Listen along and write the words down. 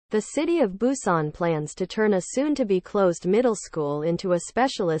The city of Busan plans to turn a soon-to-be-closed middle school into a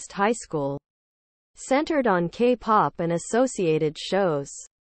specialist high school, centered on K-pop and associated shows.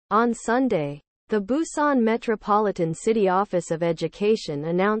 On Sunday, the Busan Metropolitan City Office of Education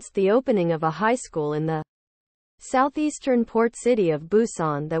announced the opening of a high school in the Southeastern port city of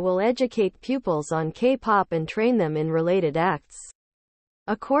Busan that will educate pupils on K-pop and train them in related acts.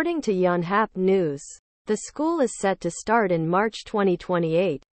 According to Yonhap News, the school is set to start in March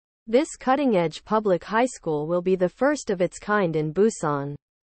 2028. This cutting-edge public high school will be the first of its kind in Busan,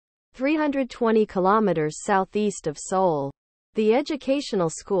 320 kilometers southeast of Seoul. The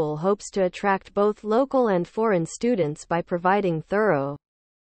educational school hopes to attract both local and foreign students by providing thorough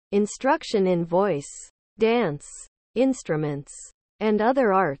instruction in voice, dance, instruments, and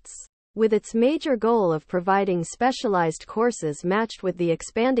other arts, with its major goal of providing specialized courses matched with the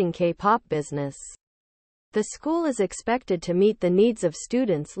expanding K-pop business. The school is expected to meet the needs of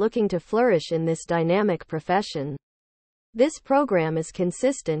students looking to flourish in this dynamic profession. This program is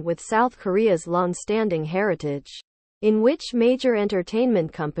consistent with South Korea's long-standing heritage, in which major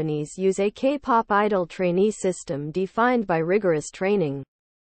entertainment companies use a K-pop idol trainee system defined by rigorous training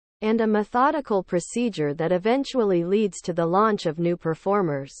and a methodical procedure that eventually leads to the launch of new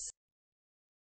performers.